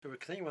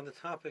continuing on the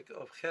topic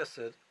of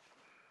Chesed,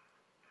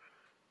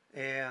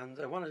 and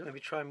I want to maybe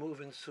try and move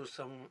into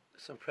some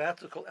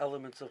practical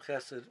elements of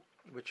Chesed,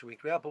 which we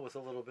grapple with a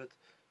little bit,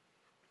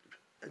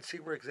 and see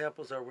where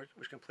examples are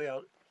which can play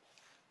out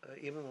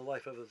even in the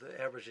life of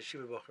the average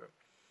yeshiva bocher.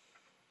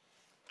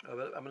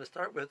 But I'm going to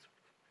start with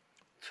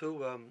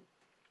two a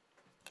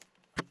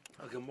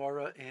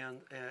Gemara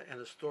and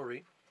a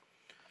story.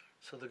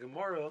 So the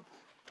Gemara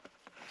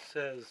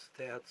says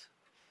that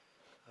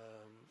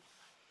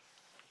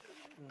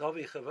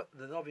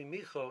the Navi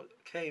Micha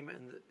came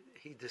and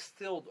he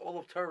distilled all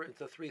of Torah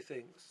into three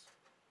things.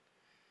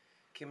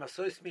 Ki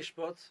masois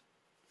mishpat,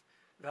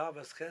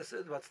 v'havas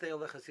chesed, v'atznei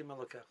aleches im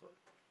elokecha.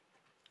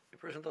 A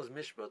person does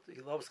mishpat,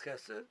 he loves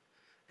chesed,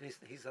 and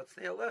he's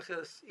atznei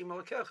aleches im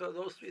elokecha.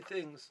 Those three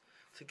things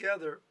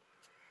together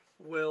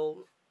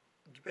will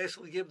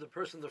basically give the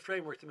person the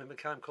framework to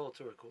mimikam kol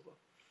Torah kula.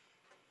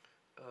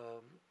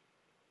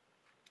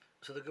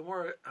 So the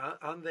Gemara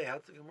on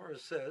that, the Gemara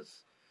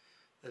says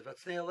that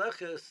Vatznei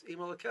Aleches Im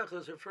Elokecha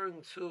is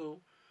referring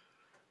to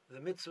the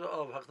mitzvah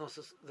of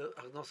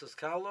Hachnosas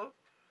Kala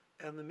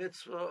and the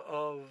mitzvah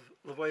of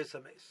Levoyas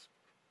Hameis.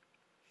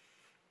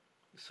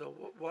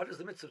 So what does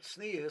the mitzvah of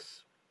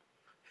Tznius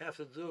have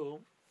to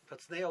do?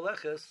 Vatznei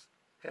Aleches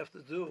have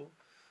to do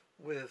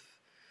with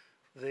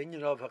the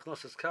union of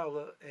Hachnosas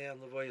Kala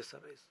and Levoyas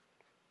Hameis.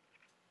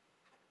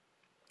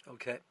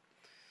 Okay.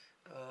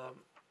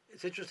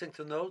 It's interesting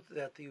to note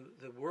that the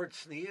word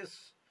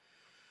Tznius,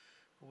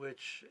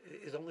 which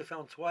is only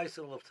found twice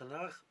in the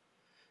Tanakh,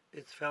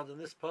 it's found in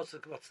this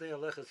pasuk Vatznei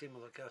Aleches Im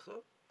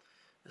Elokecha.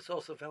 It's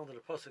also found in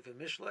the pasuk in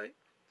Mishlei,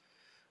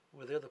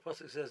 where there the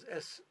pasuk says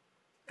Es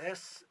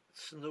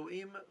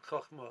Tznuim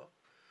Chachma.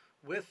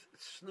 With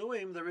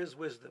Tznuim there is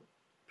wisdom.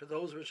 For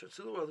those which are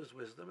Tznuah there's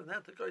wisdom, and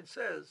that the God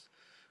says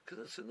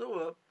because a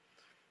Tznuah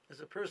is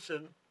a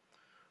person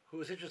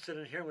who is interested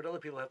in hearing what other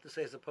people have to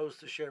say as opposed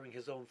to sharing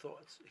his own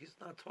thoughts. He's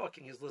not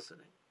talking, he's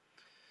listening.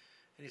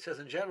 And he says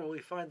in general we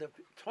find that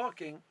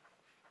talking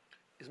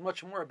is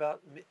much more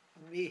about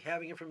me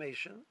having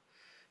information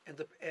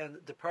and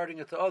departing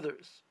it to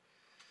others.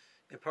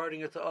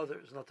 Imparting it to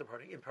others, not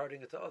departing,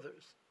 imparting it to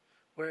others.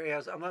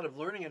 Whereas I'm not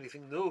learning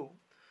anything new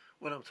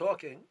when I'm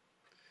talking.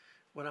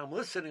 When I'm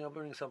listening, I'm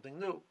learning something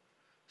new.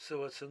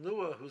 So a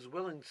Tsanua who's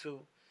willing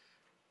to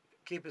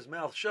keep his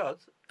mouth shut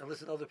and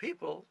listen to other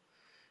people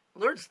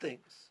learns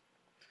things.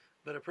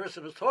 But a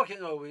person who's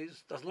talking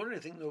always doesn't learn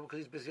anything new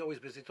because he's always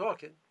busy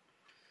talking.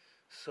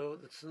 So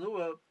the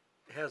Tsanua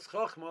has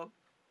Chachma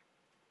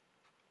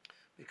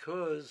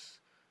because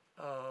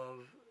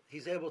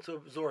he's able to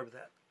absorb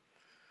that.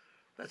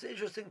 That's an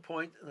interesting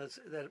point, and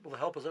that will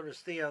help us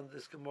understand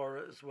this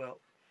Gemara as well.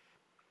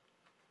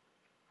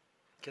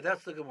 Okay,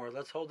 that's the Gemara.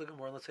 Let's hold the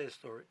Gemara and let's say a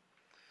story.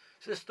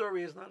 So this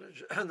story is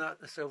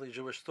not necessarily a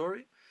Jewish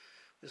story.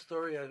 This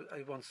story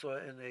I once saw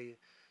in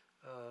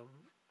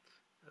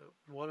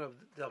one of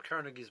Dale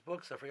Carnegie's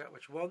books. I forgot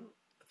which one.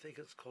 I think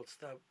it's called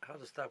How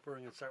to Stop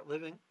Worrying and Start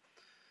Living.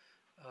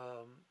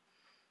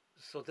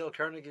 So Dale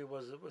Carnegie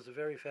was a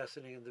very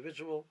fascinating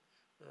individual.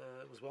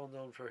 Was well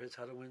known for his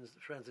How to Win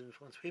Friends and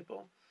Influence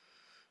People,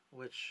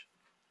 which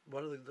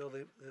one of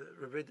the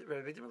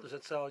Rabbi Miller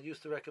Zatzal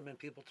used to recommend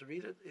people to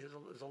read it.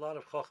 There's a lot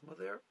of chachma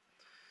there,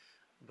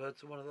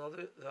 but one of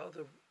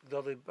the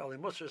other Bali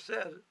Musar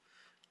said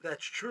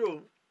that's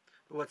true.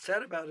 But what's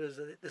sad about it is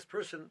that this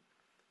person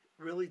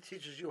really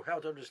teaches you how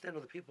to understand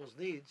other people's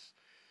needs,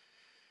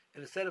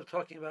 and instead of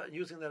talking about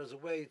using that as a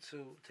way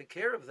to take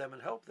care of them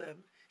and help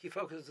them, he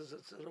focuses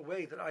on a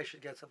way that I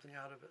should get something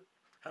out of it,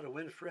 how to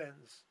win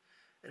friends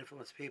and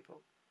influence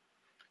people.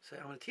 So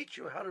I'm going to teach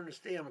you how to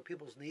understand what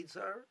people's needs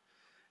are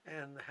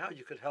and how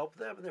you could help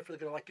them, and therefore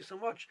they're going to like you so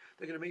much,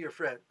 they're going to be your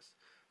friends.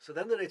 So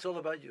then it's all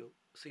about you.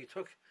 So you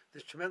took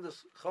this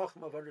tremendous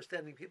chachma of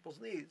understanding people's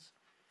needs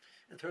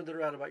and turned it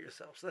around about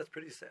yourself. So that's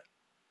pretty sad.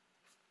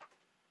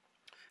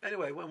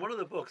 Anyway, in one of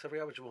the books, I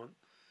forgot which one,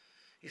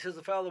 he says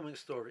the following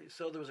story.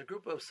 So there was a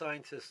group of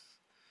scientists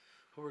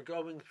who were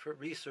going for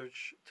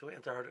research to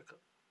Antarctica.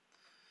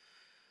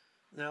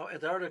 Now,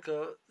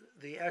 Antarctica,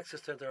 the access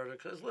to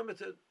Antarctica is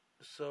limited,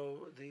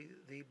 so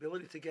the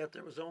ability to get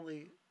there was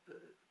only,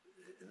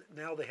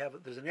 now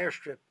there's an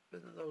airstrip.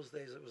 In those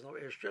days there was no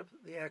airstrip.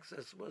 The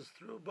access was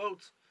through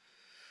boats.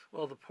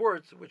 Well, the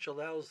port, which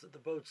allows the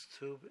boats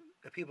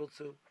people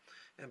to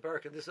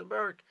embark and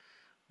disembark,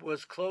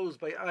 was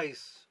closed by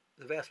ice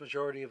the vast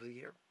majority of the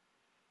year.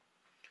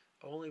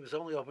 It was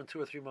only open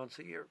 2 or 3 months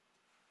a year.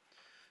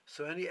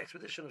 So any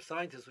expedition of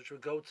scientists which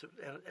would go to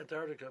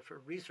Antarctica for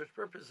research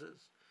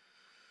purposes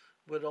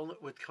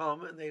would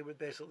come, and they would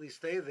basically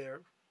stay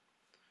there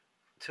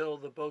till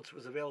the boats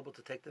was available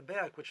to take them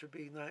back, which would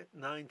be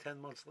 9-10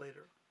 months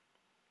later.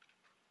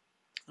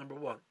 Number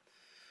one.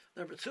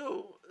 Number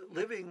two,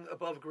 living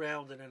above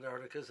ground in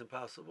Antarctica is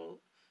impossible.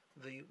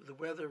 The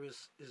weather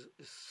is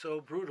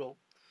so brutal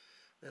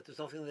that there's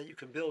nothing that you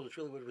can build which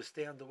really would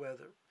withstand the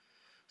weather.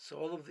 So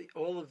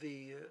all of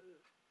the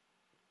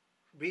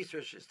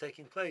research is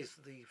taking place.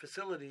 The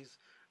facilities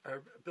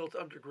are built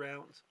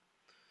underground.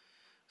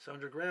 So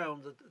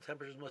underground, the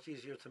temperature is much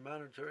easier to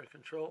monitor and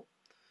control.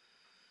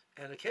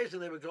 And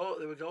occasionally they would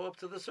go up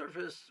to the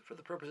surface for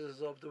the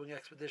purposes of doing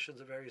expeditions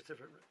of various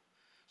different.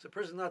 So the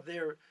person's not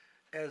there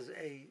as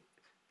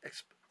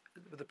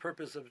with the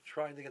purpose of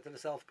trying to get to the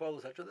South Pole,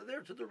 etc. They're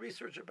there to do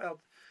research about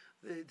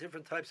the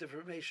different types of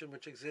information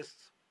which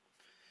exists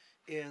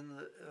in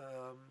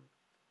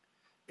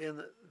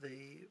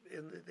the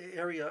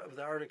area of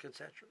the Arctic,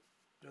 etc.,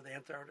 or the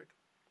Antarctic.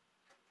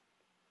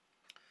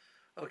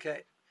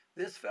 Okay,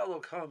 this fellow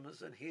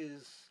comes and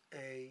his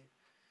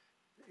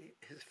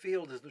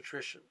field is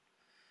nutrition,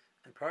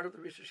 and part of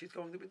the research he's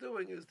going to be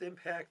doing is the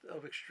impact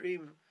of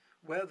extreme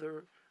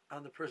weather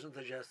on the person's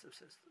digestive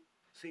system.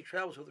 So he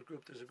travels with a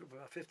group. There's a group of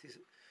about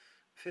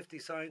 50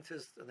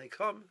 scientists, and they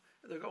come,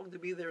 and they're going to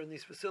be there in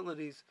these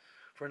facilities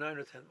for 9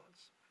 or 10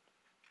 months.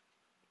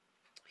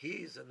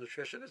 He's a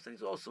nutritionist, and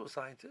he's also a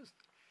scientist.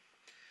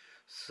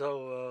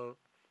 So,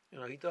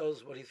 he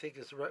does what he thinks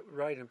is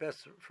right and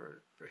best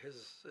for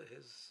his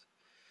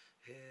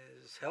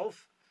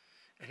health.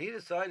 And he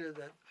decided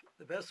that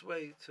the best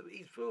way to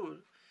eat food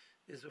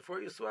is,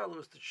 before you swallow,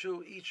 is to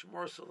chew each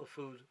morsel of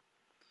food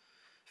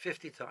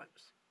 50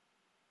 times.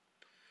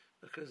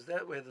 Because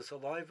that way the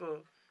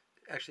saliva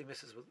actually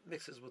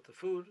mixes with the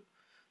food.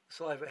 The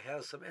saliva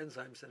has some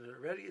enzymes in it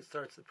already. It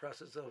starts the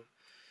process of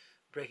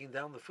breaking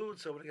down the food,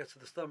 so when it gets to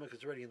the stomach,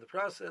 it's already in the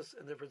process,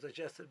 and therefore it's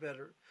digested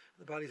better.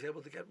 The body's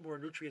able to get more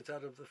nutrients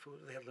out of the food.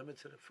 They have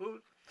limited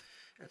food,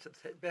 and it's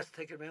best to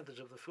take advantage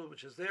of the food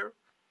which is there.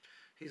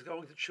 He's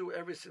going to chew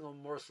every single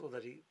morsel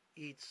that he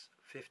eats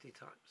 50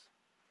 times.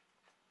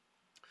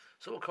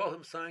 So we'll call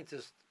him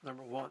scientist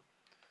number 1.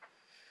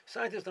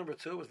 Scientist number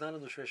 2 is not a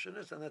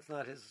nutritionist, and that's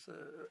not his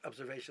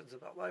observations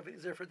about life.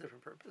 He's there for a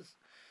different purpose.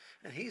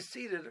 And he's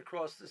seated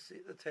across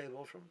the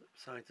table from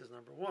scientist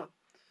number 1.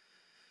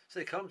 So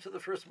they come to the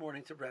first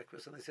morning to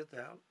breakfast, and they sit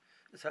down.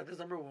 And scientist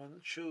number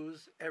 1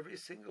 chews every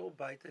single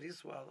bite that he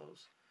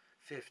swallows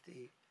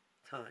 50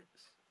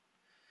 times.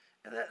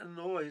 And that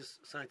annoys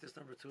scientist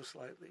number 2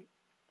 slightly,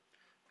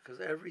 because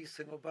every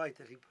single bite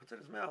that he puts in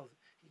his mouth,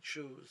 he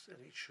chews,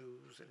 and he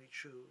chews, and he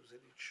chews,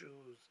 and he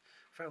chews.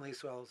 Finally he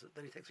swallows it.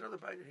 Then he takes another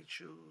bite, and he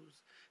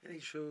chews, and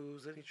he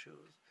chews, and he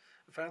chews.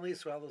 And finally he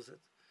swallows it.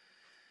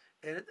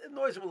 And it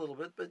annoys him a little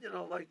bit, but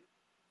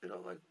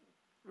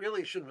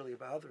really, it shouldn't really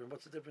bother him.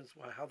 What's the difference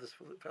how this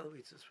fellow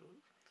eats his food?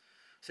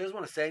 So he doesn't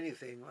want to say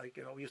anything like,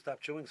 you stop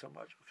chewing so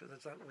much, because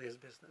that's not really his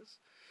business.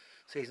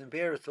 So he's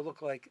embarrassed to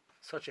look like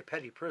such a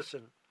petty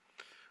person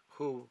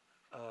who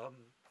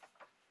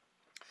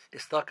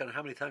is stuck on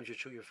how many times you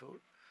chew your food.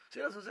 So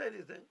he doesn't say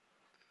anything.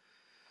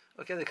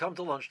 Okay, they come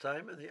to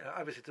lunchtime, and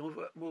obviously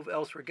to move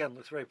elsewhere again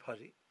looks very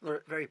petty,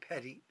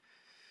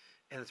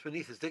 and it's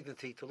beneath his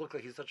dignity to look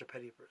like he's such a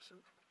petty person.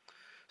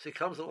 So he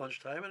comes at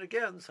lunchtime, and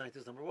again,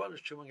 scientist number 1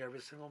 is chewing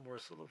every single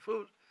morsel of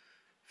food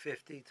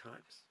 50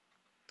 times.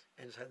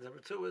 And scientist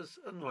number 2 is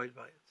annoyed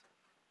by it.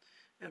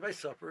 And by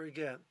supper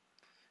again,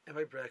 and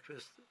by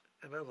breakfast,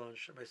 and by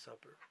lunch, and by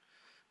supper,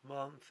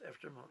 month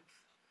after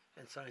month.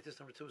 And scientist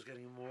number 2 is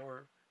getting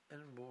more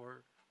and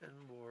more and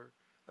more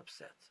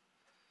upset.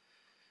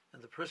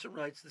 And the person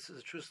writes, this is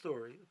a true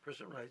story, the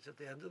person writes, at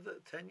the end of the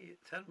 10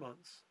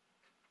 months,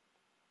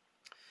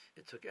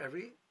 it took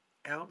every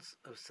ounce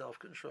of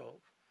self-control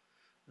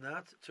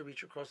not to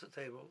reach across the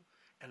table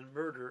and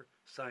murder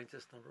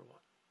scientist number 1.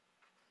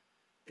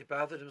 It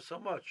bothered him so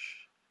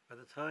much, by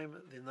the time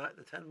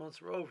the 10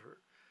 months were over,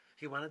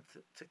 he wanted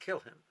to kill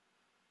him.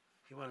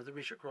 He wanted to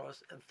reach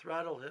across and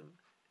throttle him,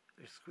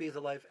 and squeeze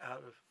the life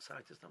out of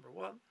scientist number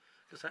 1,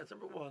 because scientist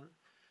number 1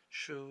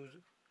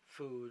 chewed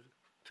food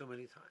too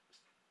many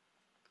times.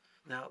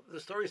 Now, the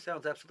story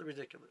sounds absolutely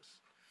ridiculous,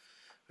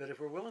 but if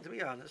we're willing to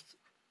be honest,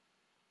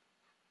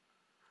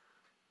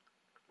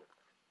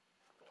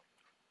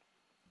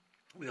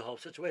 we'll have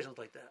situations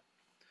like that.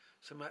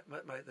 So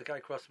the guy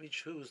across from me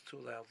chews too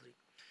loudly.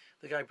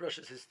 The guy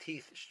brushes his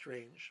teeth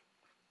strange.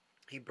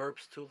 He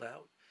burps too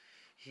loud.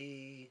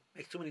 He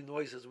makes too many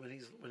noises when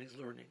he's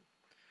learning.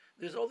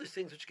 There's all these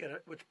things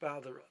which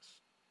bother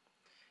us,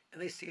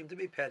 and they seem to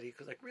be petty,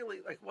 because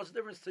what's the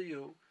difference to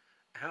you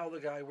how the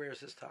guy wears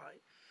his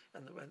tie,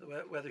 and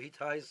whether he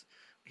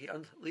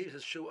leaves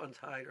his shoe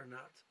untied or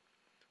not.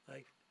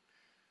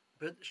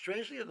 But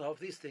strangely enough,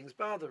 these things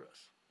bother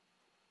us.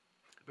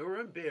 But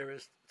we're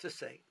embarrassed to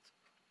say it.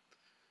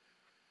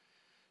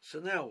 So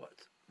now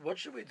what? What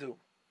should we do?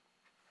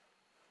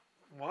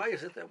 Why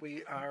is it that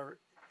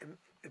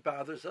it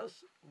bothers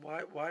us?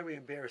 Why are we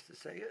embarrassed to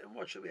say it? And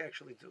what should we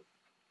actually do?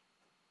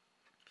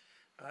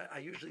 I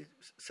usually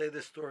say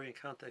this story in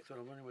context when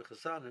I'm learning with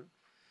Chassanim,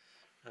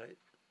 right?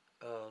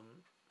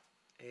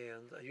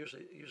 And I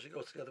usually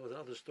goes together with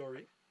another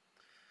story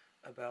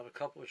about a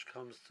couple which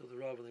comes to the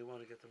Rav and they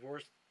want to get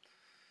divorced.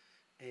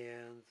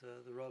 And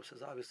the Rav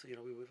says, obviously,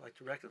 we would like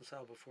to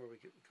reconcile before we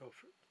go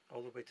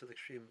all the way to the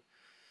extreme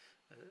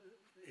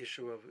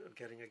issue of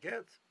getting a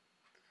get.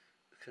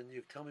 Can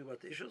you tell me what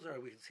the issues are?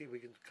 We can see if we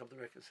can come to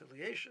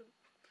reconciliation.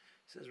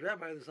 He says,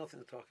 Rabbi, there's nothing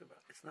to talk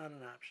about. It's not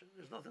an option.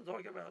 There's nothing to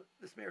talk about.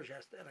 This marriage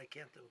has to end. I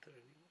can't do it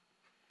anymore.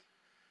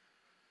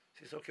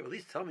 She says, okay, well, at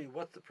least tell me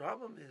what the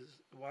problem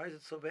is. Why is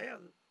it so bad?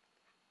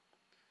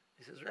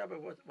 He says, Rabbi,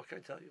 what can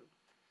I tell you?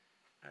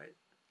 Right?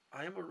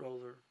 I am a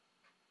roller,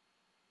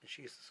 and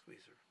she is the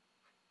squeezer.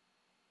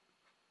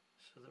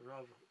 So the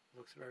Rav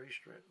looks very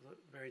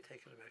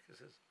taken aback. He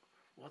says,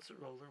 what's a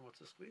roller and what's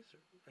a squeezer?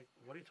 Like,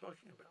 what are you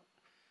talking about?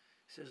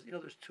 He says,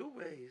 there's two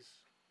ways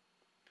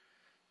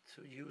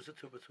to use a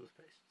tube of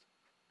toothpaste.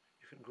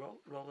 You can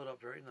roll it up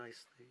very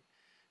nicely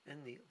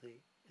and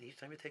neatly. And each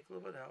time you take a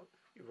little bit out,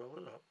 you roll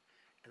it up,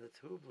 and the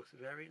tube looks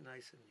very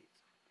nice and neat.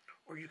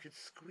 Or you could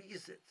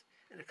squeeze it,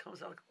 and it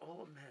comes out like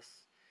all a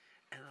mess.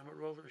 And I'm a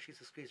roller and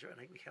she's a squeezer, and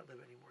we can't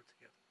live anymore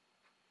together.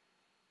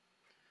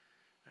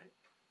 Right?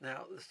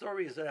 Now, the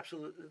story is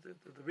absolutely,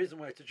 the reason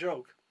why it's a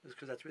joke is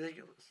because that's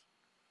ridiculous.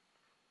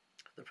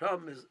 The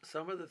problem is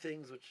some of the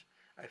things which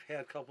I've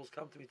had couples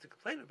come to me to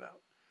complain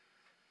about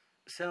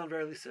sound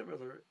very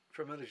similar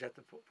from an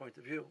objective point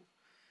of view.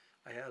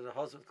 I had a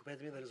husband complain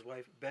to me that his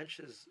wife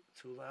benches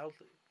too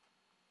loudly.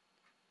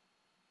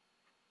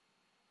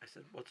 I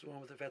said, what's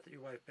wrong with the fact that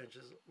your wife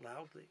benches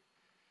loudly?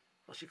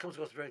 Well, she comes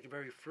to us very,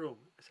 very frum.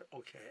 I said,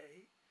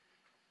 okay.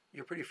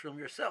 You're pretty frum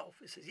yourself.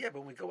 He says, yeah, but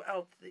when we go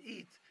out to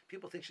eat,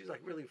 people think she's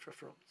like really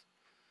frumed.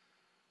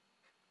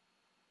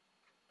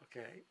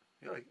 Okay.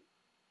 You're like,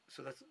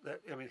 so that's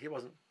that. I mean, he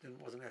wasn't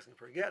asking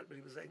for a get, but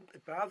he was saying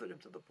it bothered him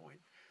to the point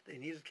that he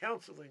needed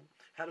counseling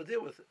how to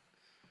deal with it.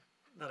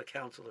 Not a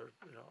counselor,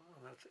 I'm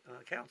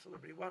not a counselor,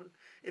 but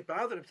it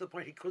bothered him to the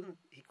point he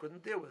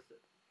couldn't deal with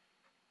it.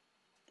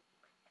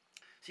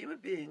 So human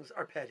beings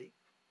are petty.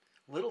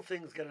 Little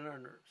things get on our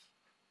nerves.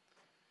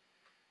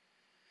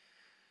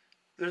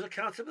 There's a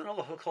concept in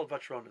Allah called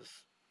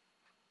vatronas,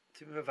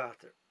 to be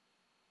mevater.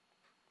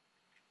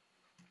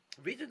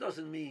 Vita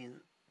doesn't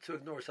mean to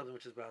ignore something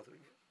which is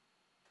bothering you.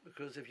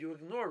 Because if you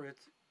ignore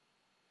it,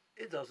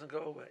 it doesn't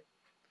go away.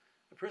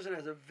 A person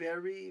has a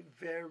very,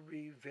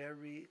 very,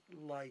 very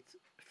light,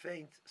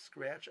 faint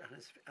scratch on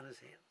his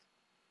hand.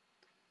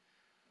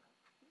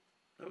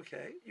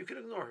 Okay, you can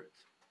ignore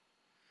it.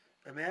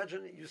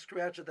 Imagine you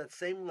scratch at that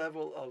same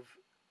level of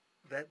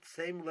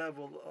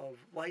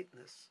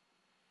lightness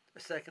a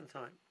second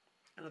time,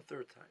 and a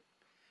third time,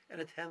 and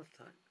a 10th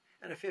time,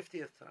 and a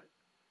 50th time.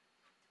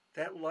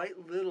 That light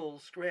little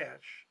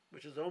scratch,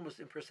 which is almost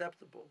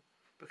imperceptible,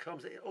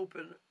 becomes an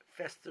open,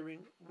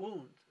 festering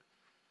wound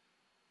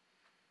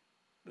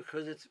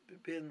because it's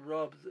been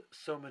rubbed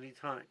so many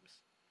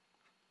times.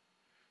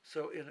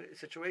 So in a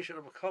situation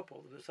of a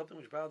couple, there's something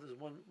which bothers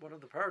one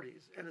of the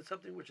parties, and it's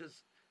something which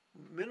is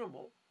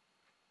minimal.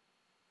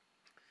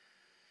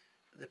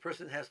 The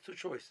person has two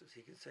choices.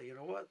 He can say, you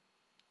know what,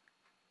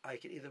 I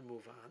can either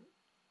move on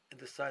and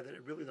decide that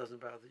it really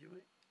doesn't bother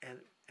you and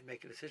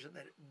make a decision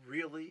that it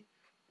really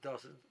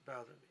doesn't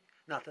bother me.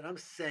 Not that I'm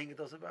saying it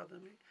doesn't bother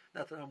me,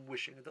 not that I'm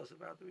wishing it doesn't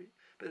bother me,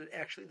 but it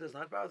actually does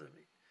not bother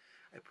me.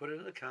 I put it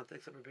in the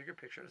context of a bigger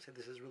picture and say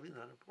this is really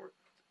not important.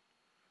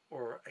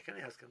 Or I can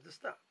ask him to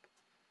stop.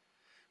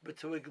 But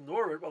to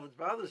ignore it while it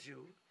bothers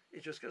you,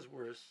 it just gets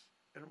worse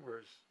and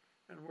worse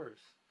and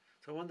worse.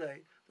 So one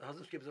day, the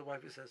husband gives the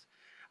wife and says,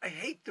 I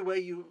hate the way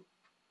you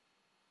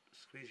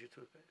squeeze your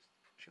toothpaste.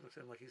 She looks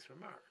at him like he's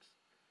from Mars.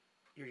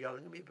 You're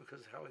yelling at me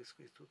because of how I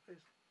squeeze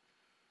toothpaste?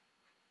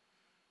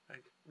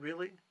 Like,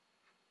 really?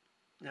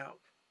 Now,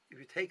 if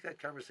you take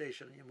that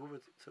conversation and you move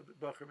it to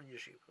Bachram and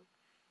Yeshiva,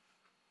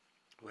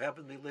 who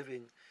happen to be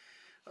living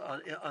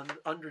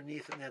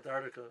underneath in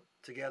Antarctica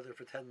together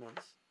for 10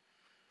 months,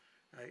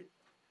 right?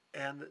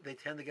 And they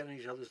tend to get on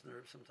each other's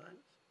nerves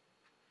sometimes.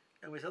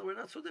 And we said, we're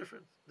not so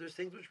different. There's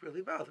things which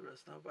really bother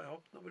us. Now, I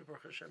hope nobody,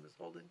 Baruch Hashem, is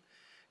holding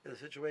in a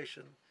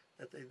situation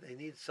that they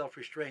need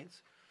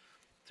self-restraint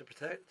to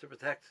protect the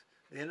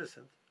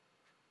innocent.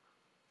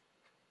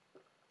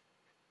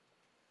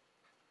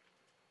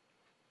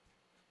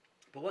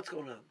 But what's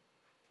going on?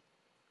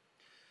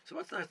 So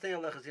what's Nachtei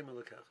Alech Azim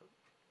Alekacha?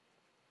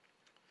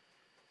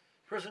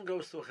 Person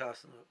goes to a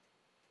chasana,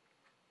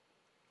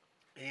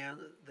 and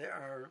there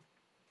are,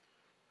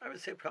 I would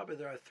say probably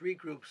there are three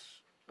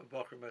groups of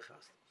Bachrim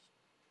Chasnas.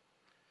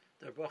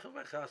 There are Bachrim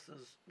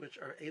Chasnas which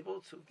are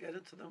able to get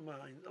into the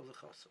mind of the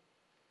chassan,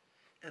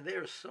 and they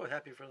are so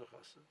happy for the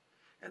chassan,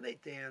 and they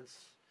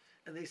dance,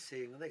 and they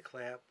sing, and they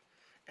clap,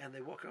 and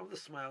they walk around with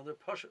a smile. They're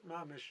pashat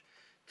mamish,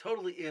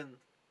 totally in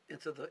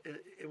with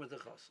the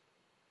chassan.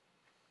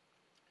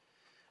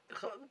 The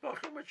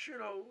Bachrim which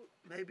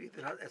maybe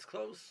they're not as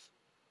close,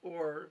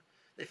 or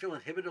they feel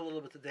inhibited a little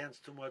bit to dance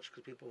too much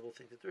because people will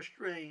think that they're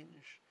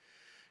strange.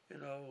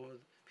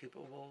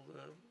 People will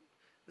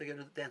they're going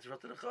to dance in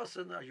front of the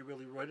chassan. Are you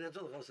really right into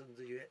the chassan?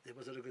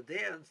 Was it a good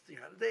dance? Do you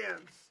know how to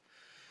dance?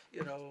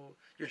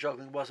 Your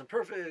juggling wasn't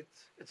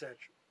perfect, etc.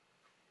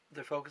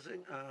 They're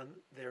focusing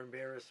on their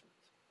embarrassment.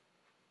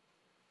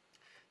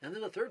 And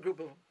then the third group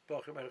of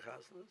Bachrim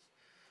Chasnas,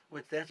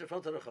 which dance in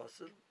front of the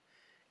chassan,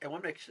 and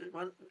one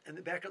in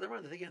the back of their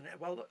mind, they're thinking,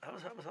 well, how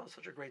is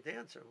such a great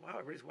dancer? Wow,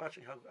 everybody's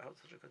watching how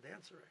such a good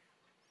dancer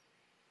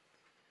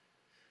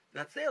I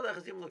am. Nachtei Alech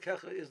Azim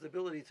Alekacha is the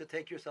ability to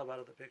take yourself out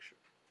of the picture.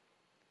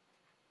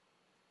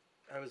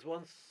 I was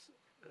once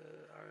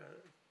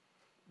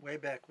way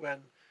back when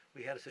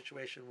we had a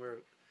situation where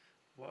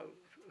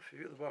a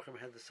few of the Bochum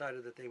had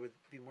decided that they would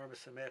be more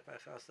misamech by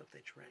chasna if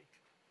they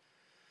drank.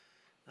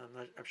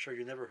 I'm sure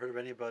you never heard of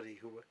anybody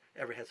who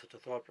ever had such a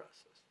thought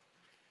process.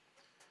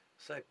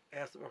 So I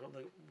asked the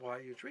Bochum, why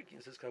are you drinking?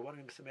 He says, I want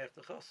to be misamech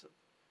the chasna.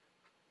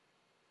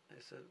 I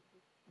said,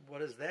 what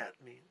does that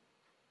mean?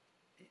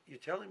 You're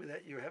telling me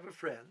that you have a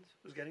friend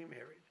who's getting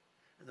married,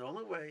 and the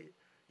only way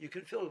you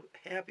can feel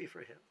happy for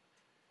him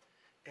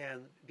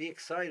and be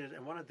excited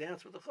and want to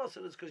dance with the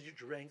chassid is because you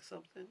drank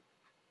something?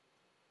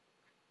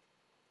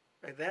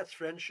 Right? That's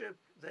friendship,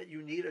 that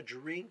you need a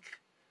drink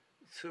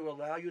to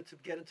allow you to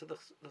get into the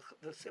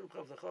simcha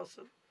of the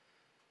chassid?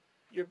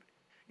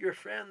 Your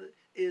friend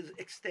is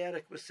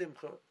ecstatic with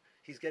simcha.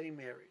 He's getting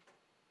married.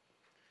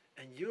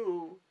 And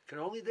you can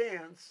only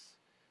dance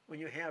when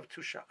you have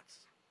 2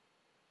 shots.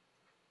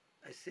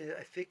 I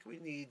think we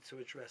need to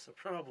address a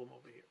problem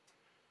over here.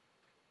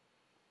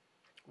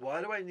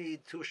 Why do I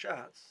need 2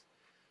 shots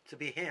to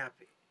be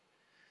happy?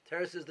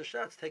 Tara says the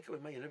shots take away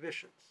my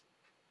inhibitions.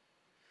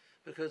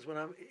 Because when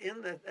I'm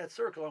in that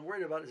circle, I'm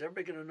worried about, is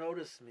everybody going to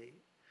notice me?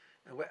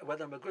 And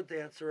whether I'm a good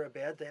dancer, or a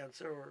bad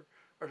dancer,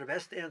 or the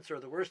best dancer, or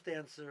the worst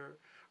dancer,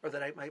 or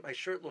that my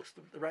shirt looks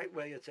the right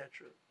way,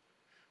 etc.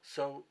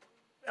 So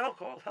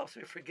alcohol helps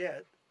me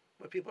forget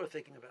what people are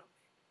thinking about me.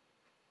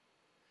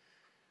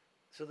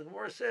 So the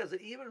Gemara says that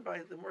even by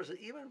a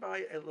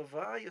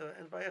levaya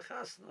and by a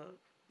chasna,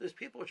 there's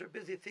people which are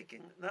busy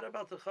thinking not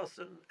about the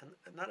chassan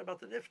and not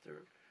about the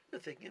nifter. They're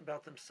thinking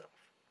about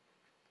themselves.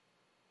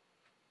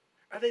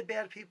 Are they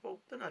bad people?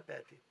 They're not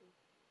bad people.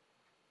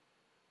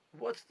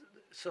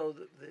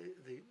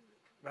 The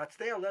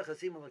matzneya lecha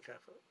zima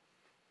lekecha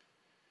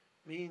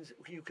means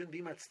you can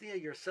be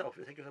matzneya yourself.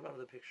 You take yourself out of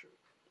the picture.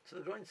 So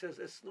the Goin says,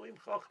 "Esnuim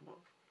chachma."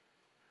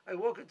 I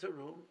walk into a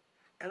room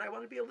and I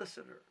want to be a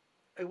listener.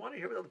 I want to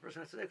hear what the other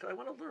person has to say because I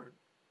want to learn.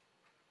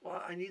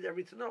 Well, I need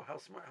everybody to know how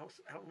smart,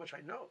 how much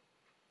I know.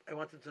 I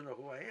want them to know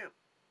who I am.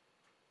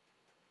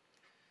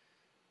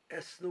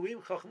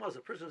 Esnuim chachma, a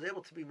person who is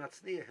able to be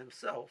matzneya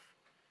himself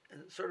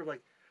and sort of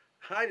like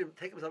hide him,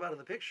 take himself out of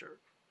the picture.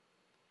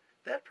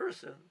 That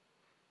person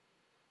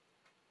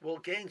will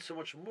gain so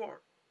much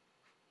more.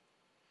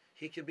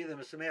 He can be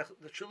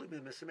truly be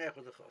the mesamech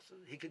with the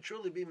chassid. He can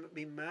truly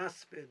be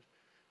maspid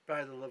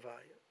by the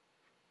levaya.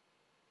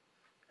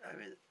 I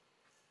mean,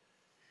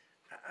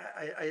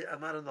 I'm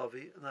not a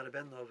Navi, I'm not a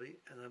Ben Navi,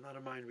 and I'm not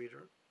a mind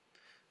reader.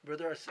 But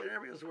there are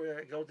scenarios where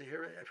I go to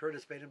hear it, I've heard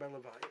it spoken by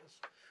levayas,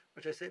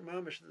 which I say,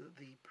 mamish,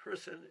 the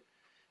person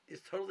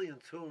is totally in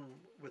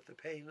tune with the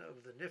pain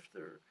of the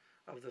nifter,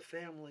 of the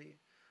family,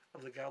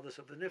 of the godless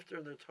of the nifter,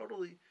 and they're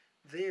totally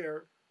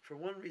there for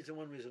one reason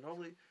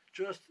only,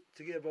 just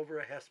to give over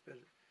a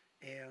hesped.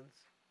 And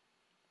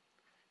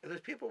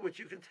there's people which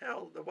you can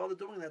tell that while they're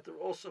doing that, they're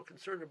also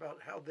concerned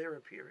about how they're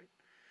appearing.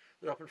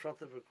 They're up in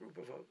front of a group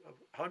of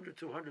 100,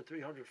 200,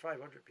 300,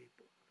 500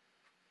 people.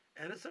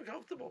 And it's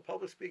uncomfortable.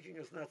 Public speaking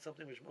is not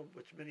something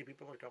which many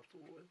people are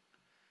comfortable with,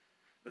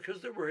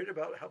 because they're worried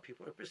about how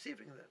people are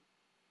perceiving them.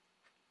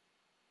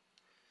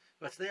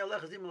 Matzneya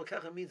lecha zima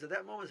lekecha means at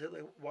that moment,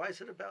 like, why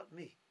is it about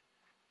me?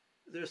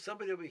 There's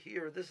somebody over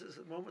here. This is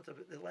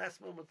the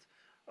last moment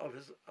of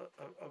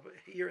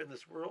here in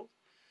this world.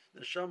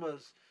 The neshama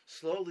is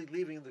slowly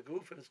leaving the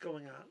goof, and it's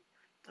going on,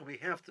 and we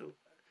have to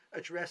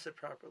address it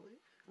properly.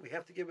 We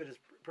have to give it its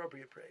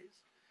appropriate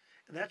praise,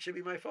 and that should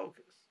be my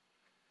focus.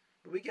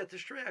 But we get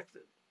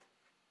distracted.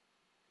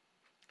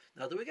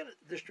 Now, do we get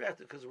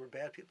distracted because we're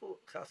bad people?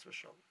 Chas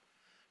v'shalom.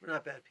 We're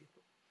not bad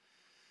people.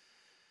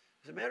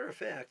 As a matter of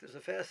fact, there's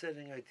a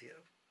fascinating idea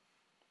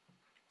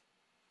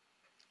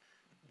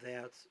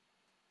that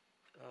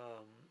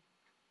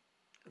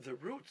the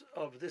root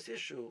of this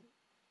issue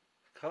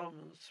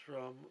comes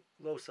from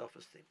low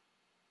self-esteem.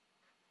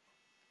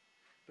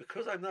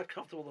 Because I'm not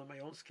comfortable in my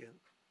own skin,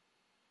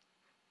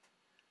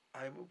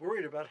 I'm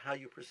worried about how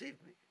you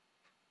perceive me.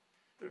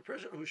 But a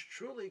person who's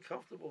truly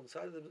comfortable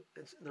inside of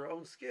in their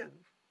own skin,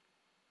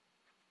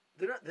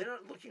 they're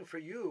not looking for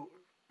you,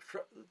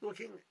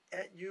 looking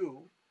at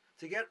you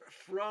to get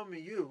from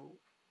you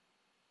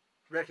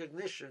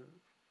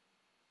recognition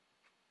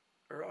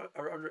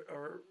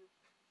or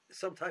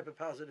some type of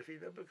positive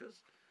feedback,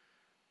 because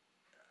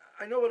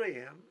I know what I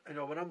am, I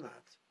know what I'm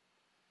not.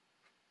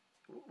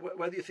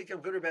 Whether you think I'm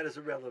good or bad is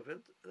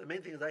irrelevant. The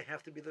main thing is I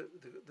have to be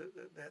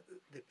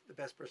the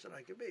best person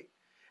I can be,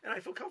 and I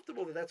feel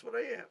comfortable that that's what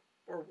I am.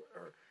 Or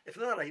if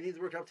not, I need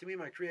to work out to me,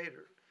 my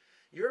Creator.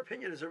 Your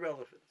opinion is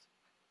irrelevant.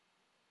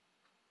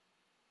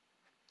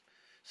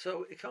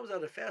 So it comes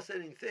out a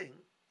fascinating thing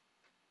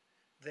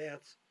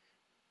that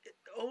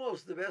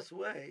almost the best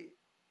way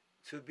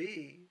to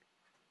be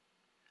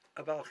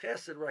a Baal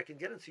Chesed, where I can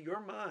get into your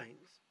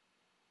minds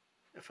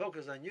and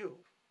focus on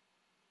you,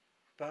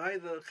 by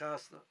the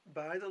chasna,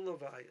 by the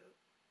levaya,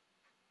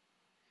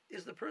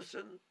 is the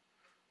person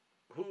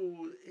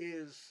who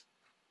is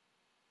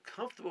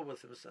comfortable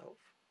with himself,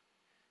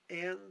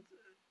 and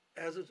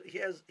he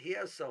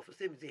has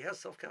self-esteem, he has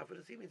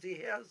self-confidence, he means he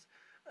has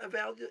a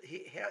value,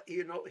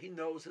 he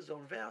knows his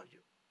own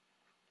value.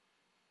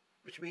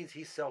 which means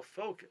he's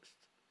self-focused.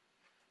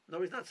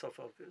 No, he's not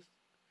self-focused.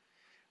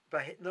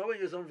 By knowing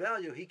his own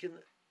value, he can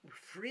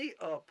free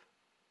up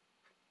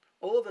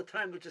all of the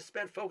time which is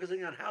spent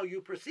focusing on how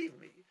you perceive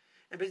me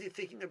and busy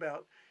thinking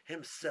about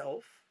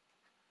himself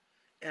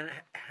and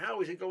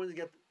how is he going to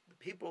get the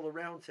people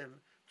around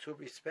him to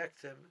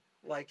respect him,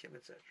 like him,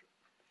 etc.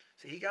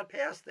 So he got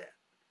past that.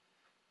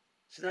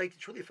 So now you can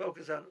truly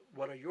focus on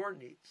what are your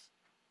needs.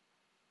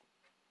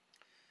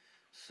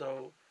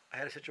 So I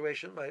had a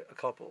situation by a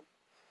couple,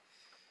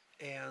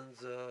 and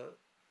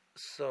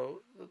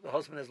so the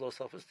husband has low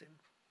self-esteem,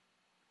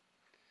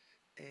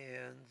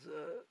 and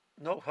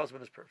no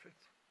husband is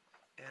perfect,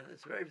 and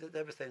it's very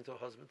devastating to a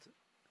husband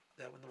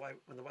that when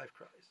the wife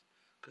cries,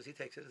 because he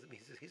takes it as it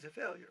means he's a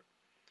failure.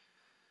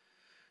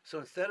 So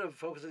instead of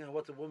focusing on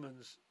what the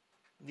woman's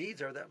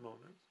needs are at that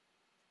moment,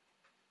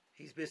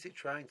 he's basically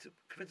trying to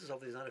convince himself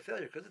that he's not a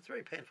failure, because it's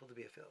very painful to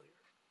be a failure.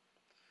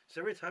 So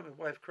every time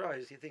a wife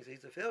cries, he thinks that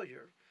he's a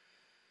failure.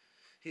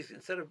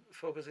 Instead of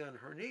focusing on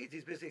her needs,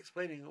 he's basically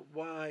explaining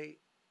why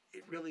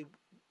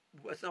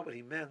that's not what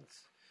he meant,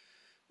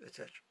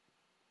 etc.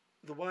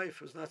 The wife,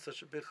 who's not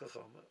such a big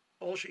chachama,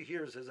 all she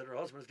hears is that her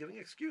husband is giving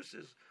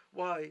excuses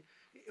why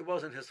it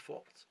wasn't his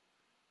fault.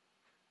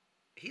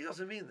 He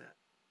doesn't mean that.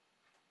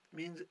 It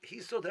means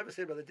he's so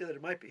devastated by the idea that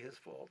it might be his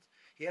fault.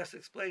 He has to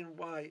explain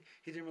why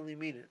he didn't really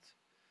mean it.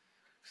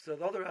 So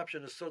the other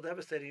option is so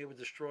devastating it would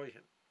destroy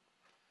him.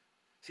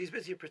 So he's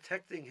busy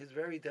protecting his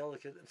very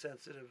delicate and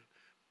sensitive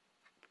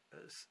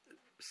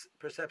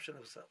perception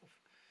of self.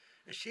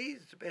 And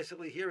she's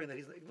basically hearing that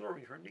he's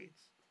ignoring her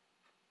needs.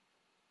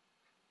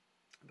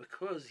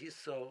 Because he's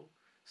so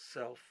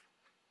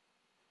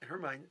in her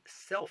mind,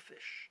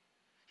 selfish.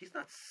 He's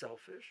not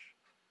selfish.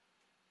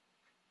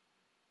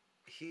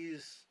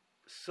 He's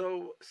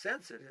so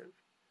sensitive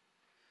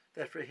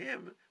that for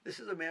him, this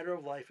is a matter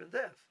of life and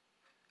death.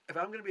 If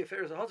I'm going to be a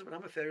failure as a husband,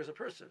 I'm a failure as a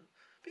person.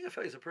 Being a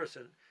failure as a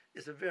person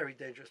is a very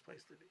dangerous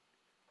place to be.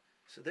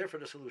 So therefore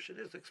the solution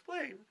is to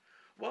explain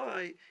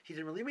why he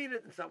didn't really mean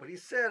it, and it's not what he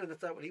said, and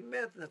that's not what he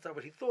meant, and that's not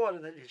what he thought,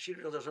 and then she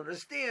doesn't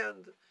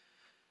understand.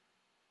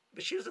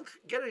 But she doesn't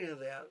get any of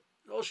that.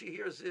 All she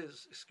hears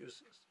is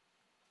excuses.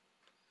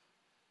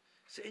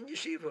 So in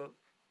yeshiva,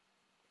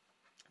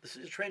 this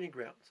is a training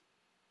ground.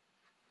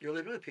 You're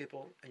living with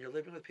people, and you're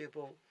living with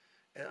people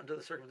under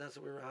the circumstances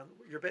that we're on.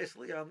 You're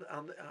basically on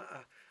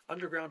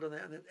underground on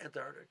the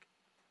Antarctic.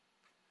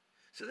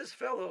 So this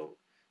fellow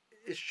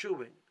is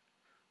chewing.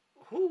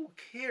 Who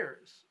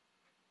cares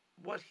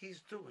what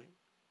he's doing?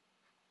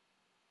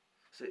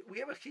 So we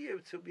have a key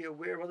to be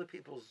aware of other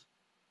people's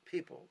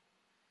people,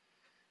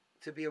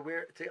 to be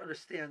aware, to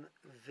understand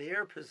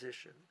their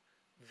position,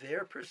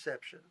 their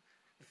perception,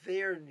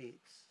 their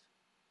needs.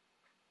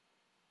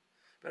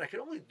 But I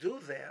can only do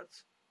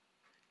that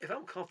if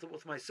I'm comfortable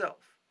with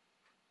myself.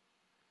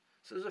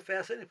 So there's a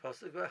fascinating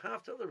passage.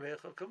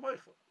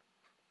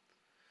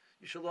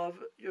 You should love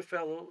your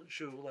fellow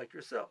Jew like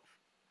yourself.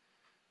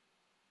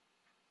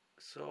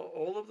 So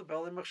all of the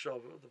Bali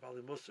Machshava, the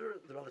Bali Musar,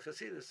 the Bali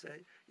Chassidas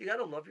say, you got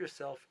to love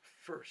yourself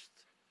first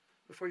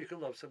before you can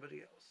love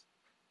somebody else.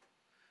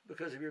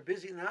 Because if you're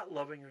busy not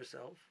loving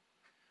yourself,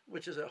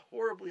 which is a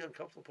horribly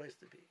uncomfortable place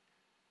to be,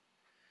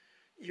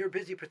 you're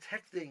busy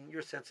protecting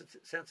your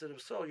sensitive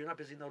soul. You're not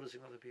busy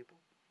noticing other people.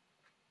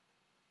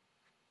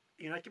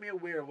 You're not going to be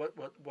aware of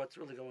what's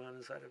really going on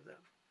inside of them.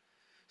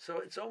 So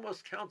it's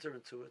almost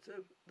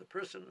counterintuitive. The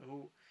person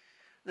who...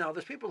 Now,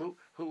 there's people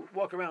who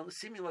walk around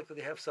seeming like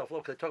they have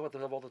self-love because they talk about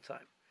themselves all the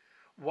time.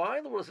 Why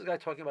in the world is this guy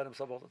talking about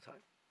himself all the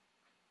time?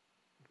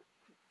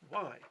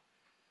 Why?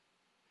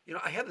 You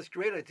know, I have this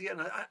great idea,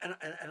 and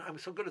I'm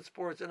so good at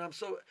sports,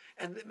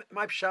 and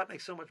my shot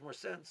makes so much more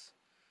sense.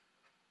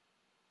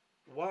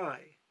 Why?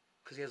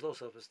 Because he has low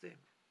self-esteem.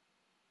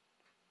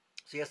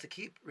 So he has to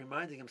keep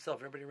reminding himself,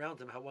 everybody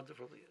around him, how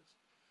wonderful he is.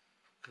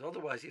 Because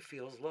otherwise he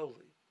feels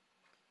lowly.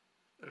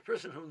 But a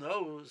person who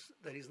knows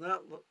that he's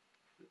not,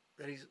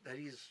 that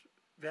he's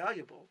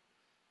valuable,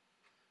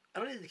 I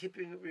don't need to keep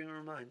being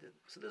reminded.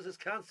 So there's this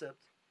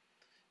concept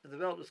in the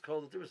development is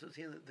called the difference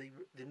between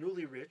the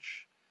newly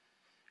rich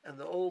and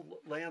the old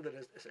landed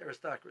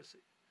aristocracy.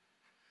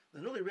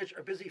 The newly rich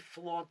are busy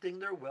flaunting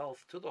their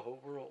wealth to the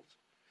whole world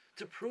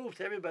to prove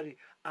to everybody,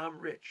 I'm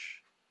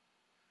rich.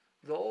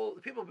 The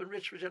people who've been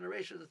rich for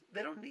generations,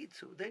 they don't need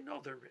to. They know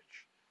they're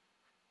rich.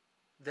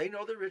 They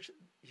know they're rich.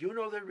 You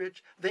know they're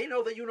rich. They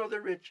know that you know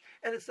they're rich.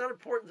 And it's not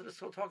important to just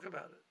talk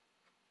about it.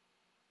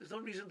 There's no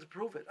reason to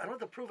prove it. I don't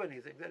have to prove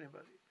anything to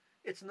anybody.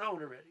 It's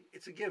known already.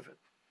 It's a given.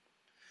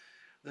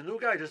 The new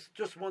guy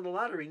just won the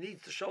lottery,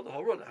 needs to show the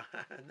whole world.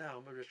 Now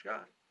I'm a rich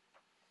guy.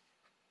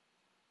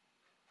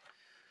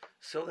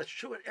 So that's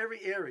true in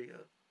every area.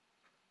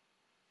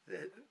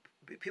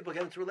 People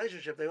get into a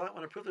relationship, they want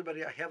to prove to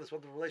everybody, I have this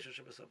wonderful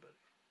relationship with somebody.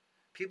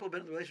 People have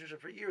been in a relationship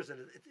for years, and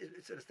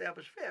it's an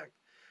established fact.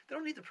 They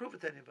don't need to prove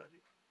it to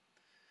anybody.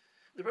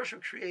 The person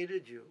who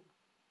created you,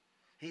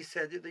 he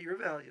said that you're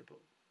valuable.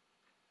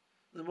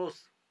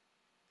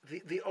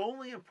 The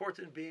only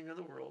important being in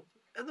the world,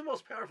 and the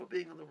most powerful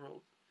being in the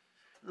world,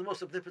 and the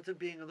most omnipotent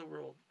being in the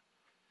world,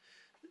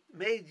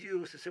 made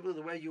you specifically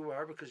the way you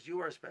are because you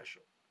are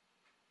special.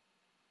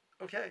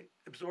 Okay,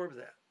 absorb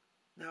that.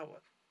 Now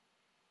what?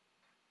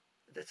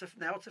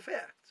 Now it's a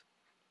fact.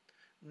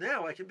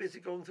 Now I can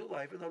basically go through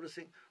life and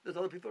noticing there's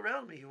other people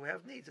around me who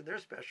have needs and they're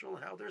special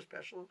and how they're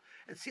special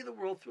and see the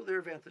world through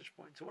their vantage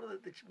point. So one of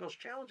the most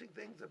challenging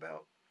things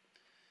about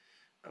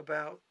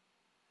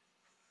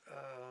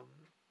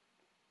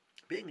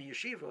being a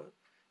yeshiva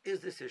is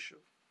this issue.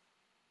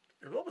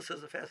 And Rambam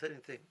says a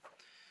fascinating thing.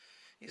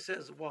 He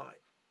says, why?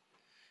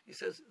 He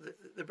says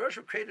the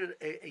Bereshit created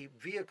a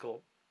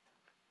vehicle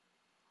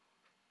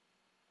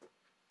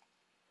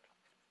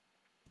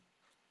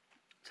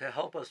to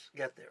help us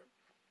get there.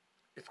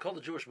 It's called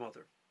the Jewish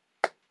mother.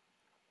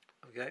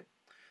 Okay?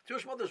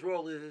 Jewish mother's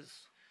role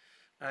is,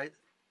 right,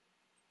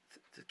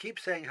 to keep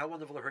saying how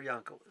wonderful her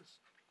Yankel is.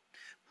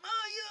 My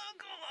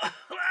Yankel!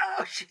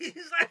 Wow,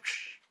 she's like,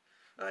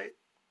 right?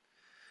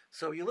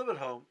 So you live at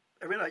home.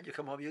 Every night you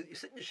come home, you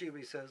sit in yeshiva,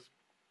 he says,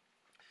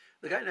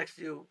 the guy next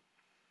to you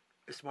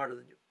is smarter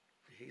than you.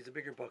 He's a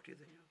bigger bucky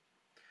than you.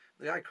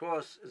 The guy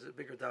across is a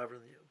bigger daver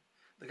than you.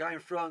 The guy in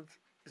front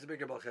is a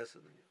bigger Baal Chesed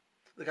than you.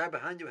 The guy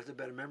behind you has a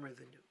better memory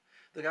than you.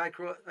 The guy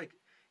across, like,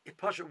 it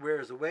Pasha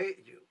wears away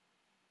at you.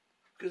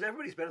 Because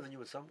everybody's better than you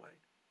in some way.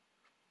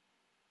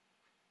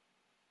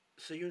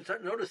 So you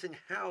start noticing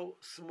how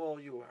small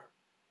you are.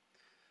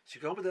 So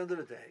you go home at the end of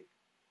the day,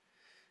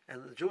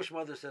 and the Jewish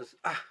mother says,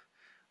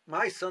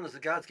 my son is the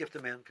God's gift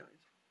to mankind.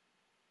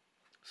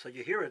 So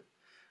you hear it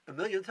a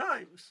million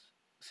times,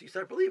 so you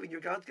start believing you're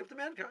God's gift to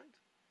mankind.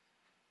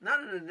 Not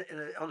in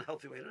an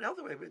unhealthy way. In an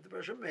healthy way, but the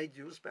Bereshit made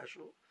you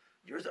special.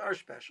 Yours are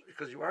special,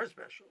 because you are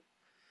special.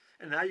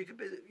 And now you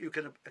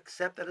can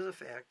accept that as a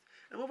fact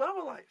and move on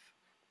with life.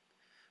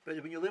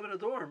 But when you live in a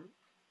dorm,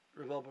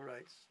 Revolba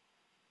writes,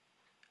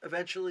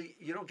 eventually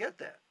you don't get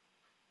that.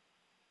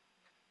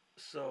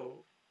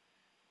 So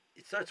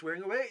it starts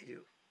wearing away at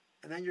you.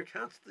 And then you're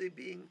constantly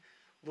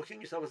looking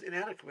at yourself as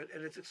inadequate,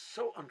 and it's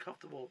so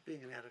uncomfortable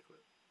being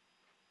inadequate.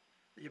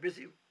 You're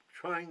busy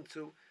trying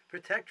to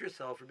protect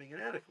yourself from being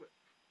inadequate,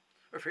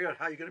 or figure out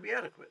how you're going to be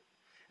adequate.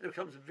 And it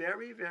becomes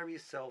very, very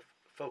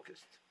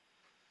self-focused.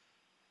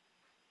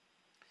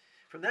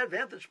 From that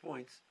vantage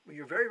point, when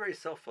you're very, very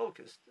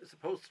self-focused, as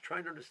opposed to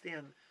trying to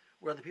understand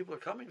where other people are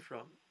coming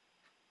from,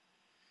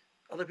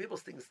 other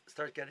people's things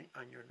start getting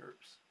on your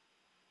nerves.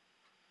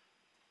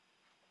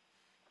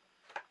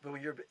 But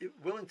when you're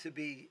willing to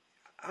be,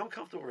 I'm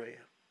comfortable where I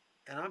am,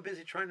 and I'm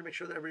busy trying to make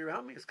sure that everybody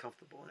around me is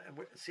comfortable and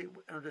see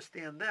and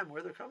understand them,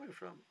 where they're coming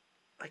from,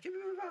 I can be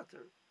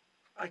mevater.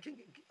 I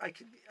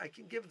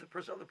can give the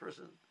other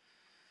person,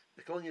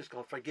 the Kohen is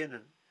called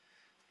farginen.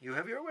 You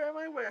have your way,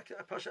 my way.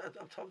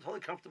 I'm totally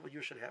comfortable.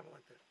 You should have it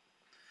like that.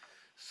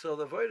 So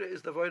the voida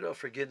is the voida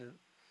of farginen,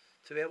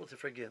 to be able to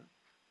forgive.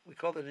 We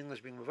call that in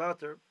English being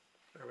mevater,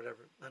 or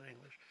whatever, not in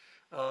English.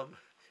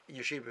 In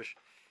Yeshivish,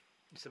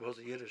 it's supposed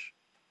to Yiddish.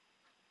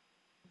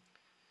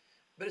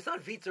 But it's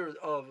not viter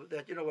of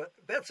that, you know what,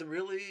 Betzim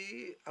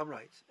really, I'm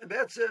right. And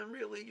Betzim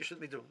really, you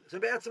shouldn't be doing this.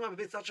 And Betzim, I'm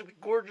such a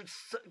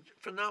gorgeous,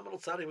 phenomenal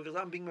tzaddik because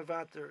I'm being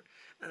mevater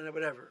and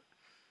whatever.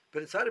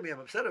 But inside of me, I'm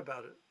upset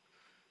about it.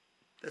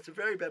 That's a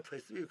very bad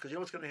place to be, because you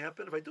know what's going to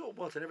happen? If I do it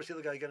once, I never see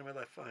the guy again in my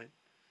life, fine.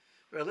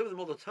 If I live with him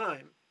all the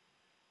time,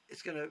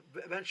 it's going to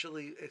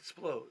eventually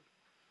explode,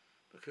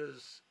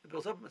 because it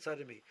builds up inside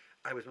of me.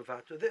 I was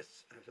mevater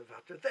this, and I was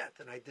mevater that,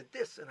 and I did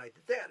this, and I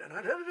did that,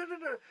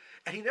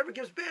 and he never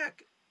gives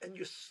back. And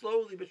you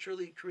slowly but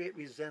surely create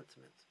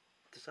resentment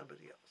to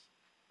somebody else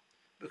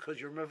because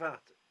you're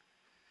mevater.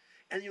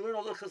 And you learn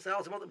all the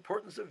chazals about the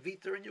importance of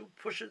viter, and you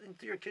push it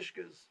into your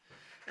kishkas.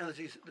 And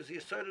there's the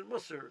asserted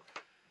musar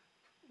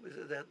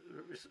that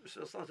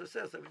Rasul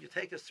says that when you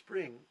take a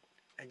spring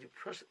and you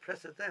press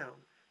it down,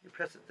 you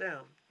press it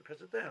down, you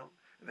press it down,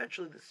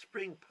 eventually the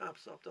spring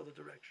pops up the other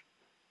direction.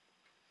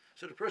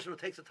 So the person who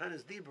takes a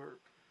tainas dibur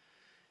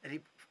and he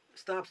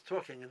stops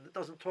talking and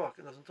doesn't talk,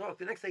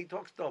 the next day he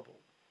talks double.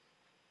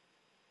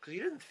 Because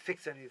you didn't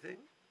fix anything.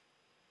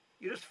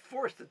 You just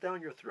forced it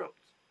down your throat.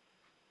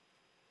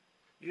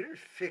 You didn't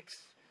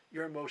fix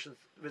your emotions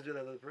with the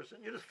other person.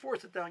 You just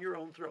forced it down your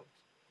own throat.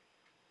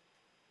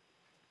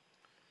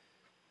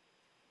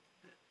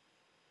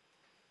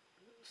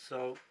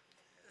 So,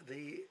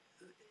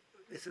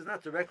 this is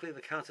not directly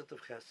the concept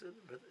of chesed,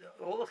 but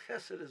all of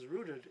chesed is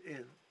rooted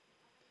in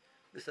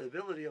this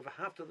ability of a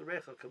hafta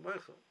l'recha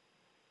kamocha,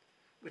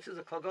 which is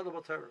a Klal Gadol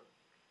b'Torah.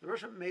 The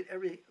Rosh Hashanah made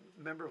every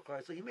member of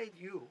Klal, so he made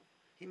you.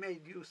 He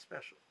made you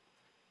special.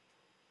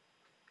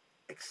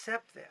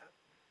 Accept that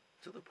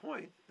to the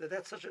point that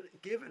that's such a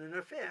given and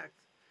a fact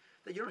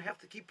that you don't have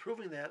to keep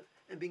proving that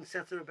and being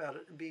sensitive about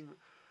it and being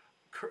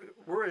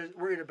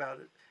worried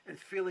about it and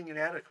feeling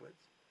inadequate.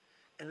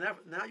 And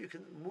now you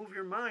can move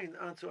your mind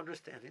onto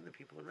understanding the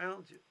people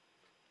around you.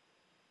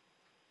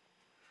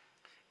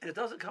 And it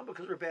doesn't come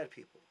because we're bad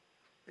people.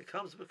 It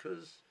comes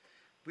because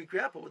we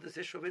grapple with this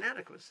issue of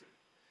inadequacy.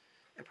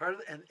 And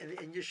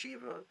in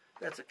yeshiva,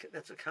 that's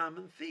a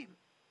common theme.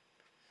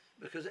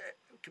 Because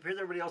compared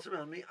to everybody else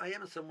around me, I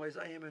am in some ways,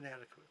 I am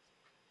inadequate.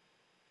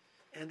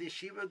 And the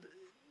yeshiva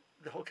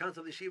the whole concept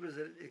of the yeshiva is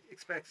that it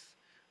expects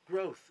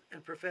growth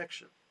and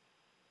perfection.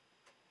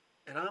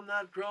 And I'm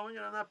not growing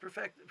and I'm not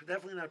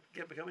definitely not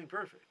becoming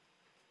perfect.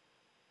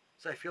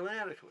 So I feel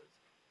inadequate.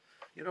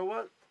 You know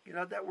what? You're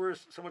not that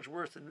worse, so much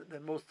worse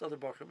than most other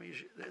Bachrim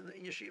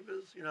in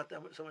yeshivas. You're not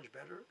so much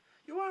better.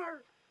 You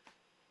are.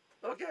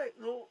 Okay,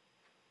 no.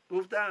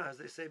 Uvda, as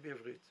they say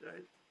b'Ivrit,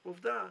 right?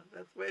 Uvda,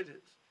 that's the way it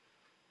is.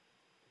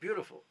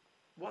 Beautiful.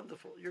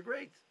 Wonderful. You're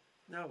great.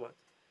 Now what?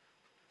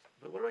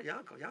 But what about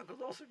Yankel?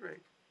 Yankel's also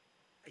great.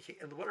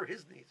 And what are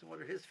his needs? And what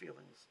are his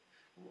feelings?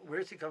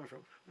 Where's he coming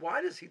from?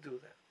 Why does he do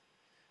that?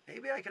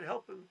 Maybe I can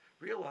help him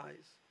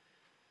realize,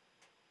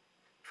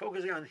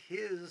 focusing on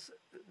his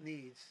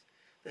needs,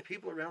 that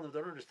people around him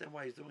don't understand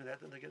why he's doing that,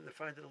 then they're going to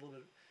find it a little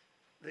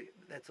bit,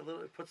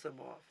 it puts them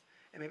off.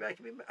 And maybe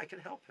I can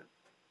help him.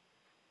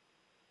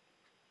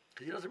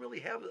 Because he doesn't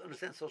really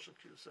understand social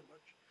cues so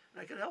much.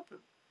 And I can help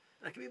him.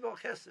 And I can be Baal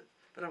Chesed.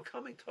 But I'm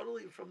coming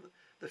totally from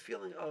the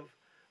feeling of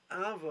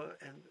ava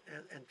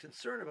and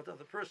concern about the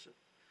other person.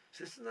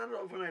 So this is not an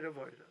overnight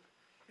avodah.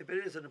 But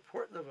it is an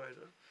important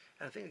avodah.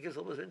 And I think it gives a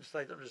little bit of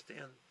insight to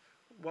understand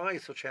why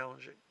it's so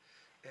challenging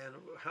and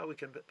how we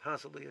can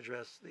possibly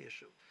address the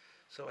issue.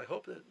 So I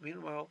hope that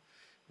meanwhile,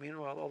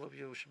 all of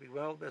you should be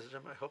well.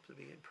 I hope to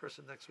be in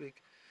person next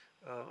week.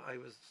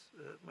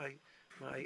 My